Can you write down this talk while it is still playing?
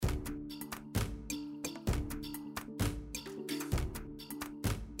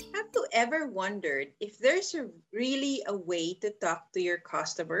ever wondered if there's really a way to talk to your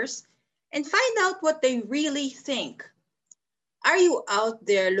customers and find out what they really think? Are you out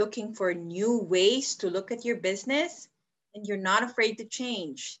there looking for new ways to look at your business and you're not afraid to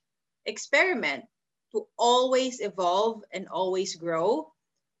change, experiment, to always evolve and always grow?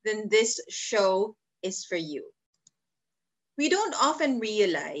 Then this show is for you. We don't often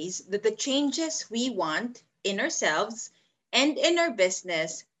realize that the changes we want in ourselves and in our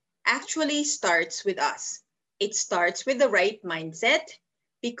business actually starts with us. It starts with the right mindset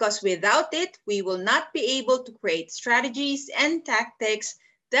because without it, we will not be able to create strategies and tactics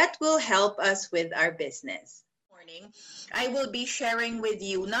that will help us with our business. Morning, I will be sharing with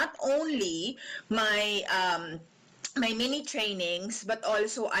you not only my mini trainings, but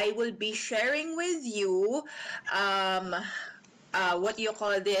also I will be sharing with you um, what you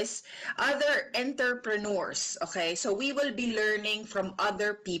call this, other entrepreneurs. Okay, so we will be learning from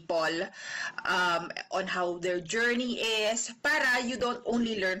other people on how their journey is, para you don't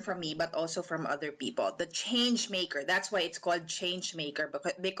only learn from me but also from other people. The change maker, that's why it's called change maker,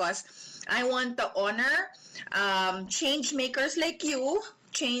 because I want to honor change makers like you,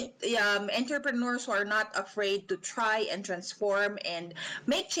 entrepreneurs who are not afraid to try and transform and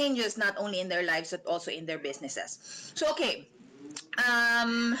make changes not only in their lives but also in their businesses. So okay,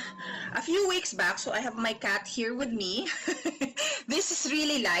 um a few weeks back, so I have my cat here with me. This is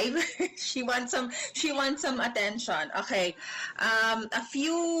really live. She wants some attention. Okay, a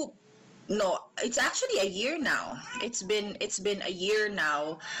few, no, it's actually a year now. It's been a year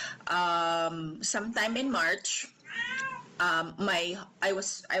now. Sometime in March, my I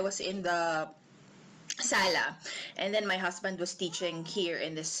was in the sala, and then my husband was teaching here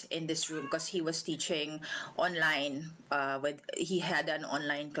in this room because he was teaching online. With He had an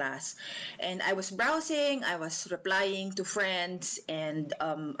online class, and I was browsing, I was replying to friends, and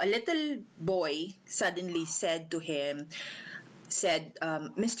a little boy suddenly said,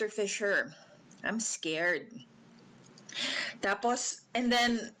 Mr. Fisher, I'm scared. Tapos, and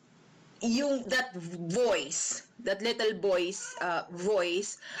then that voice, that little boy's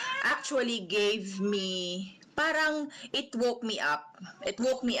voice actually gave me, parang it woke me up. It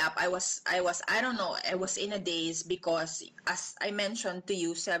woke me up. I don't know, I was in a daze because as I mentioned to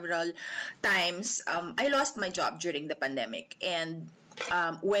you several times, I lost my job during the pandemic. And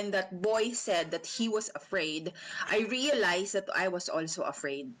when that boy said that he was afraid, I realized that I was also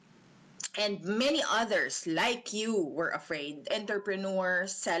afraid, and many others like you were afraid,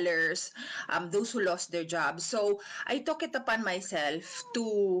 entrepreneurs, sellers, those who lost their jobs. So I took it upon myself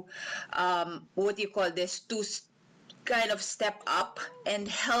to what do you call this, to kind of step up and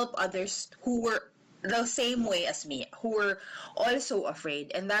help others who were the same way as me, who were also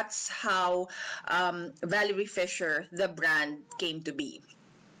afraid. And that's how Valerie Fisher, the brand, came to be.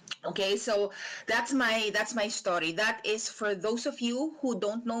 Okay, so that's my story. That is for those of you who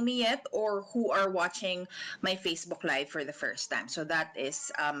don't know me yet or who are watching my Facebook Live for the first time. So that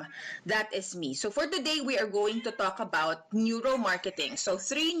is me. So for today, we are going to talk about neuromarketing. So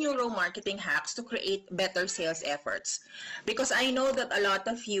 3 neuromarketing hacks to create better sales efforts. Because I know that a lot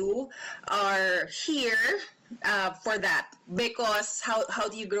of you are here for that. Because how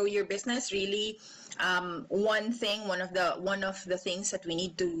do you grow your business? Really, one of the things that we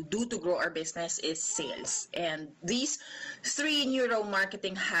need to do to grow our business is sales. And these 3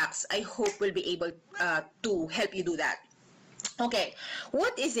 neuromarketing hacks, I hope, will be able to help you do that. Okay,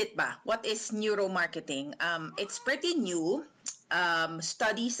 what is it ba? What is neuromarketing? It's pretty new.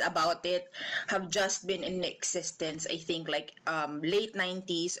 Studies about it have just been in existence, I think, like late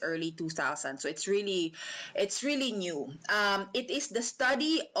 90s, early 2000s. So it's really new. It is the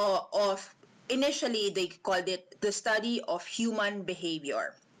study of, initially they called it the study of human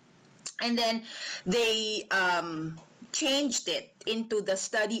behavior, and then they changed it into the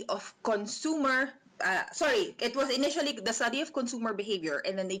study of consumer. Sorry, it was initially the study of consumer behavior,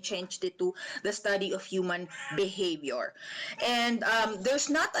 and then they changed it to the study of human behavior. And there's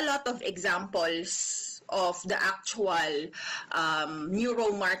not a lot of examples of the actual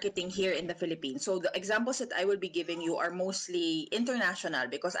neuromarketing here in the Philippines. So the examples that I will be giving you are mostly international,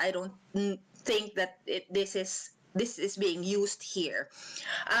 because I don't think that this is being used here.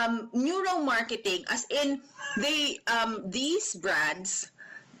 Neuromarketing, as in these brands,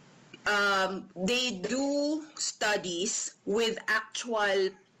 they do studies with actual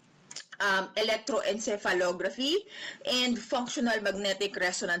electroencephalography, and functional magnetic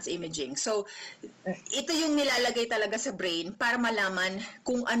resonance imaging. So, ito yung nilalagay talaga sa brain para malaman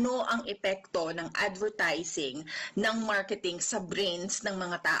kung ano ang epekto ng advertising, ng marketing sa brains ng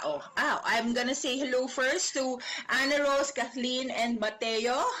mga tao. I'm gonna say hello first to Ana Rose, Kathleen, and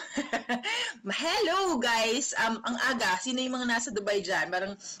Mateo. Hello, guys! Ang aga, sino yung mga nasa Dubai dyan?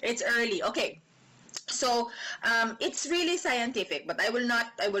 Parang, it's early. Okay. So it's really scientific, but I will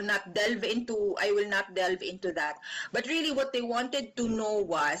not delve into that. But really, what they wanted to know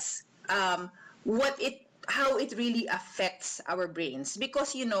was how it really affects our brains,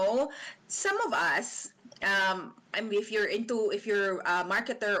 because some of us, if you're a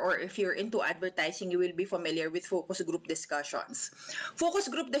marketer or if you're into advertising, you will be familiar with focus group discussions. Focus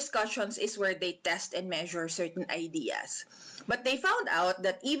group discussions is where they test and measure certain ideas. But they found out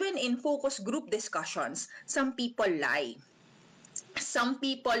that even in focus group discussions, some people lie. Some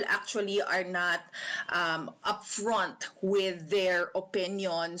people actually are not upfront with their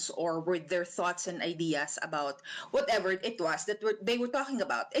opinions or with their thoughts and ideas about whatever it was that they were talking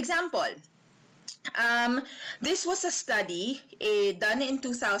about. Example, this was a study done in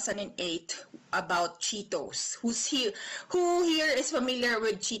 2008 about Cheetos. Who here is familiar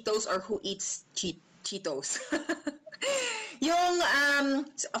with Cheetos or who eats Cheetos? Yung,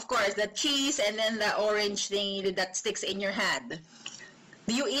 of course, the cheese and then the orange thing that sticks in your hand.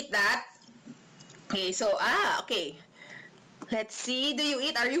 Do you eat that? Okay, so, okay. Let's see.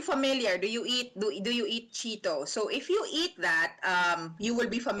 Are you familiar? Do you eat Cheetos? So if you eat that, you will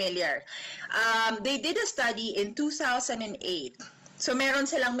be familiar. They did a study in 2008. So meron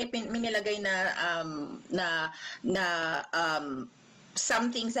silang may nilagay na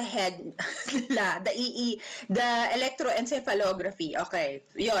something sa head nila, the electroencephalography. Okay.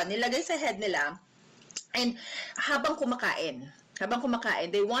 Yon, nilagay sa head nila. And habang kumakain,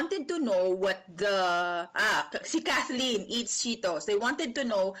 they wanted to know what si Kathleen eats Cheetos. They wanted to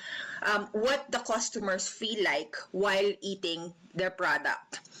know what the customers feel like while eating their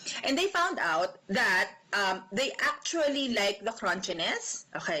product. And they found out that they actually like the crunchiness.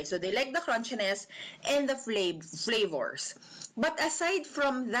 Okay, so they like the crunchiness and the flavors. But aside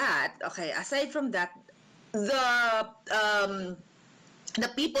from that, the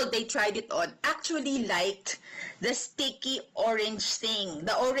people they tried it on actually liked the sticky orange thing,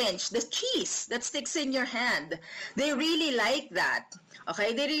 the cheese that sticks in your hand. They really like that.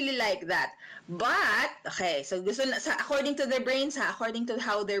 Okay, they really like that. But, okay, so according to their brains, according to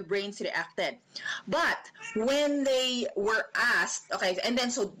how their brains reacted. But when they were asked, okay, and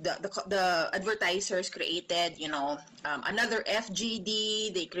then so the advertisers created, another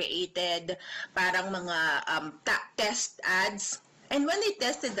FGD, they created parang mga test ads. And when they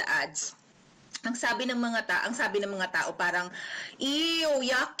tested the ads, ang sabi ng mga tao parang ew,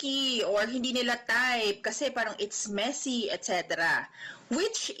 yucky, or hindi nila type kasi parang it's messy, etc.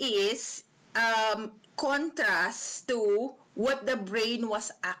 Which is contrast to what the brain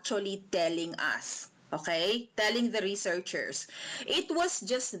was actually telling us. Okay? Telling the researchers. It was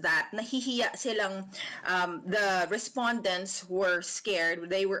just that nahihiya silang, the respondents were scared.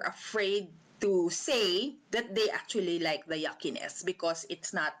 They were afraid to say that they actually like the yuckiness because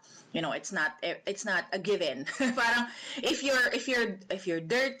it's not a given. Parang if you're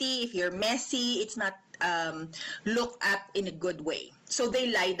dirty, if you're messy, it's not looked at in a good way. So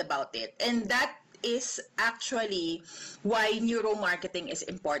they lied about it, and that is actually why neuromarketing is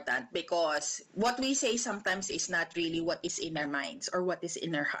important, because what we say sometimes is not really what is in our minds or what is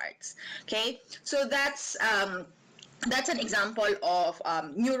in our hearts. Okay, so that's an example of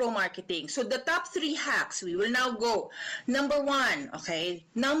neuromarketing. So the top 3 hacks, we will now go. Number 1, okay?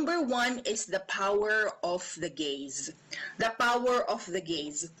 Number 1 is the power of the gaze. The power of the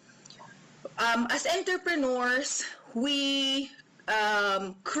gaze. As entrepreneurs, we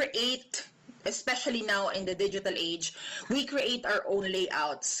create, especially now in the digital age, we create our own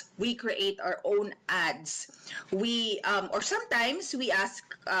layouts. We create our own ads. We, or sometimes we ask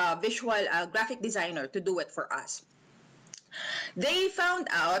graphic designer to do it for us. They found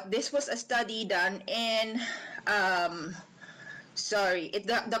out, this was a study done in, the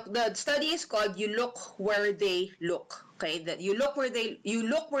study is called You Look Where They Look. Okay, that you look where they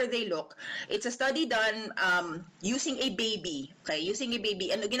look. It's a study done using a baby. Okay, using a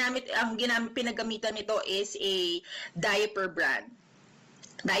baby. Ang pinagamitan nito is a diaper brand.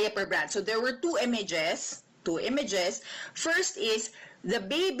 So there were two images. First is the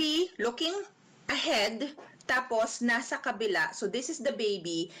baby looking ahead, tapos nasa kabila. So this is the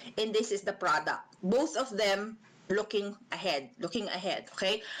baby and this is the product. Both of them looking ahead,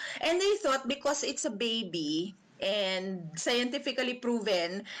 okay? And they thought because it's a baby and scientifically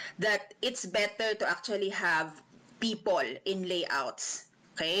proven that it's better to actually have people in layouts.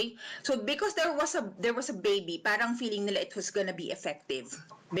 Okay? So because there was a baby, parang feeling nila it was gonna be effective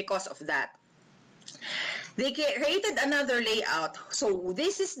because of that. They created another layout. So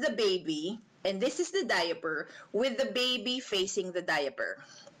this is the baby and this is the diaper with the baby facing the diaper.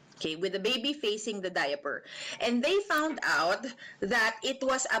 Okay, with the baby facing the diaper. And they found out that it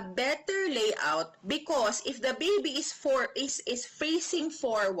was a better layout because if the baby is facing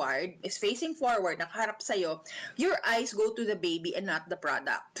forward, nakaharap sa'yo, your eyes go to the baby and not the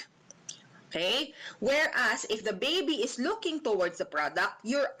product. Okay? Whereas, if the baby is looking towards the product,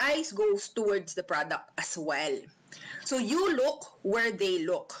 your eyes goes towards the product as well. So, you look where they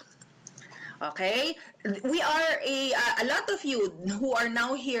look. Okay? We are a lot of you who are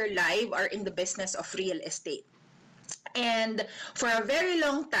now here live are in the business of real estate. And for a very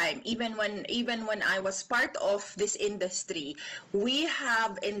long time, even when I was part of this industry, we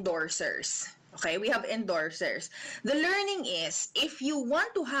have endorsers. Okay, we have endorsers. The learning is if you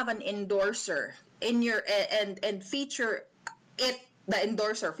want to have an endorser in your and feature it, the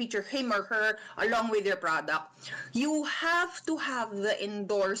endorser, feature him or her along with your product, you have to have the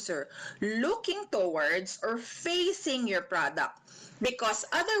endorser looking towards or facing your product, because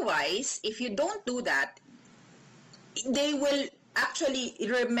otherwise, if you don't do that, they will actually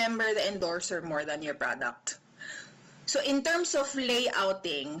remember the endorser more than your product. So in terms of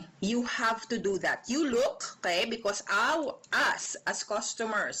layouting, you have to do that. You look, okay, because us as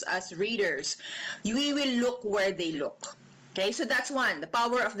customers, as readers, we will look where they look. Okay, so that's one, the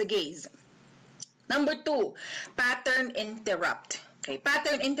power of the gaze. Number two, pattern interrupt. Okay,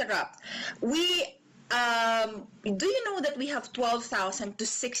 pattern interrupt. We do you know that we have 12,000 to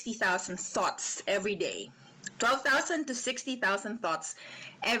 60,000 thoughts every day? 12,000 to 60,000 thoughts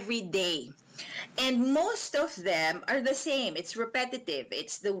every day. And most of them are the same. It's repetitive.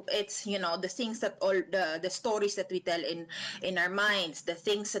 It's you know, the things that all the stories that we tell in our minds, the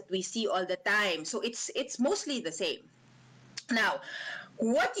things that we see all the time. So it's mostly the same. Now,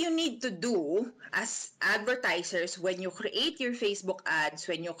 what you need to do as advertisers when you create your Facebook ads,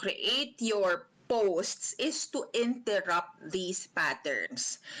 when you create your posts, is to interrupt these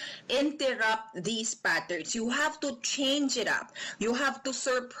patterns. Interrupt these patterns. You have to change it up. You have to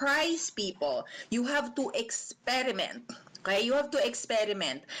surprise people. You have to experiment. Okay? You have to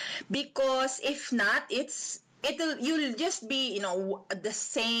experiment. Because if not, you'll just be, you know, the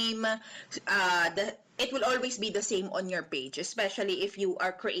same, it will always be the same on your page, especially if you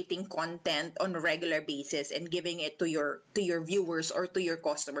are creating content on a regular basis and giving it to your viewers or to your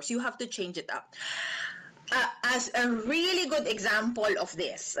customers. You have to change it up. As a really good example of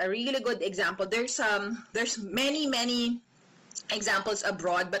this, there's many examples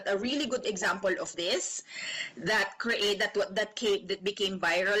abroad, but a really good example of this that became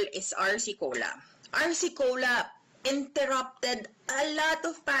viral is RC Cola. RC Cola interrupted a lot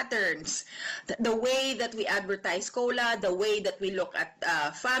of patterns. The way that we advertise cola, the way that we look at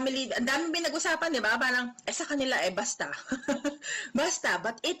family, ang daming pinag-usapan, di ba? Parang, sa kanila, basta. Basta,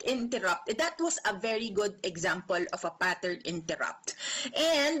 but it interrupted. That was a very good example of a pattern interrupt.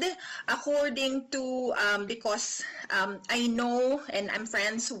 And according to, because I know and I'm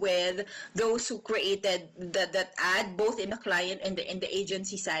friends with those who created that ad, both in the client and in the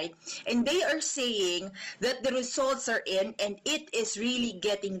agency side, and they are saying that the results are in and it is really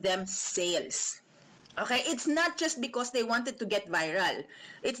getting them sales. Okay, it's not just because they wanted to get viral.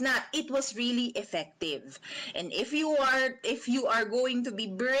 It's not. It was really effective. And if you are going to be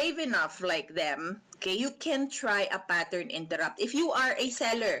brave enough like them, okay, you can try a pattern interrupt. If you are a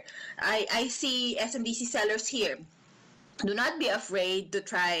seller, I see SMDC sellers here. Do not be afraid to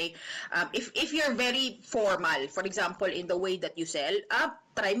try. If you're very formal, for example, in the way that you sell,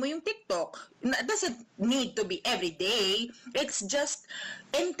 try mo yung TikTok. It doesn't need to be every day. It's just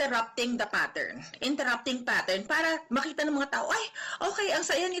interrupting the pattern. Interrupting pattern para makita ng mga tao, ay, okay, ang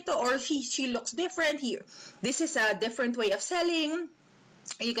saya nito, or she looks different here. This is a different way of selling.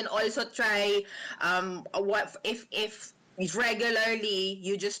 You can also try, if regularly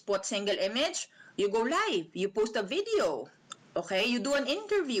you just put single image, you go live, you post a video, okay, you do an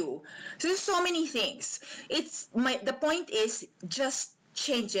interview. So there's so many things. The point is just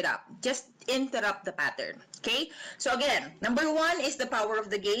change it up. Just interrupt the pattern. Okay? So again, number one is the power of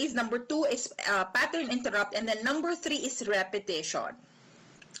the gaze. Number two is pattern interrupt. And then number three is repetition.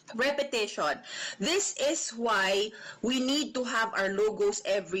 Repetition. This is why we need to have our logos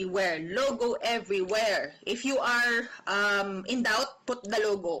everywhere. Logo everywhere. If you are in doubt, put the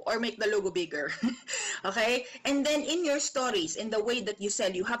logo or make the logo bigger. Okay? And then in your stories, in the way that you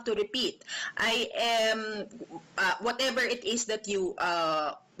sell, you have to repeat. I am, whatever it is that you,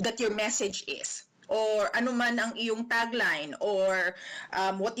 that your message is, or ano man ang iyong tagline, or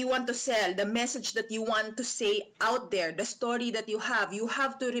what you want to sell, the message that you want to say out there, the story that you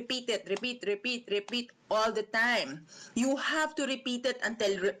have to repeat it, repeat all the time. You have to repeat it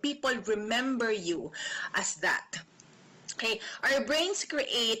until people remember you as that. Okay, our brains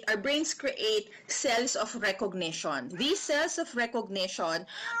create cells of recognition. These cells of recognition,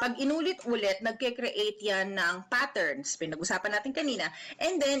 pag inulit-ulit, nagke-create yan ng patterns. Pinag-usapan natin kanina.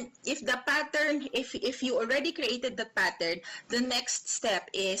 And then, if the pattern, if you already created the pattern, the next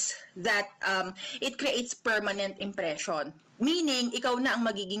step is that it creates permanent impression. Meaning, ikaw na ang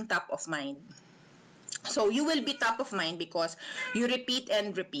magiging top of mind. So you will be top of mind because you repeat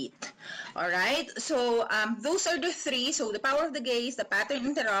and repeat. All right. So those are the three. So the power of the gaze, the pattern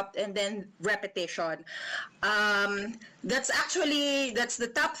interrupt, and then repetition. That's the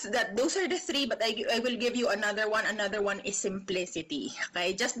top. Those are the three. But I will give you another one. Another one is simplicity.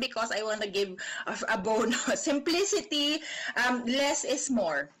 Okay. Just because I want to give a bonus. Simplicity. Less is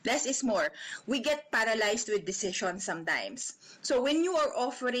more. Less is more. We get paralyzed with decisions sometimes. So when you are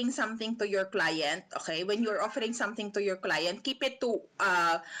offering something to your client, okay, when you're offering something to your client, keep it to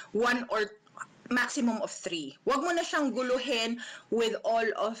one or maximum of 3. Huwag mo na siyang guluhin with all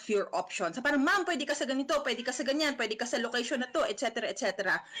of your options. Parang, ma'am, pwede ka sa ganito, pwede ka sa ganyan, pwede ka sa location na to, etc.,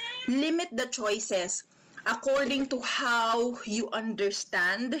 etc. Limit the choices according to how you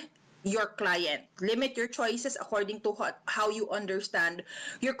understand your client. Limit your choices according to how you understand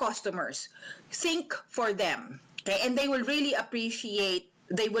your customers. Think for them. Okay, and they will really appreciate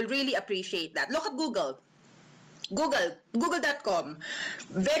that. Look at Google.com.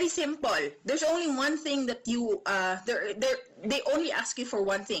 Very simple. There's only one thing that you they only ask you for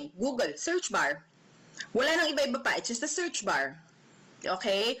one thing. Google search bar. Wala nang iba-iba pa. It's just a search bar.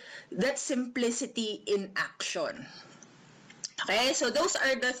 Okay? That's simplicity in action. Okay, so those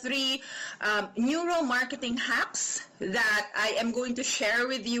are the 3 neuromarketing hacks that I am going to share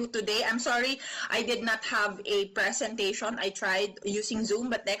with you today. I'm sorry, I did not have a presentation. I tried using Zoom,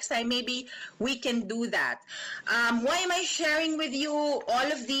 but next time maybe we can do that. Why am I sharing with you all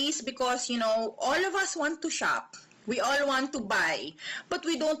of these? Because, you know, all of us want to shop. We all want to buy, but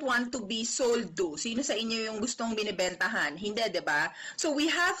we don't want to be sold to. Sino sa inyo yung gustong binibentahan? Hindi, 'di ba? So we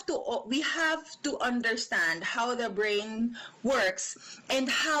have to understand how the brain works and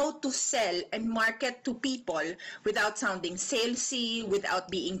how to sell and market to people without sounding salesy, without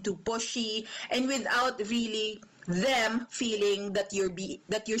being too pushy, and without really them feeling that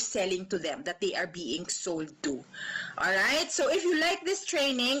you're selling to them, that they are being sold to. All right, so if you like this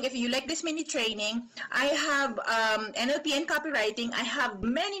training, if you like this mini training, I have NLP and copywriting. I have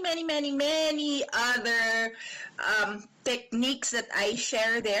many other techniques that I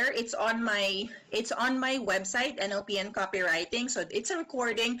share there. It's on my website, NLP and copywriting. So it's a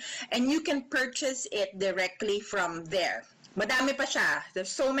recording and you can purchase it directly from there. Madami pa siya.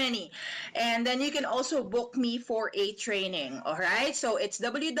 There's so many. And then you can also book me for a training. Alright? So it's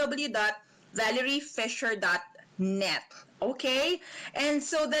www.valeriefisher.net. Okay? And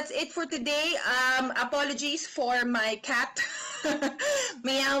so that's it for today. Apologies for my cat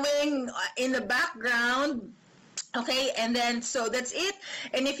meowing in the background. Okay, and then so that's it.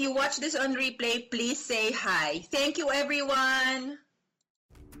 And if you watch this on replay, please say hi. Thank you, everyone.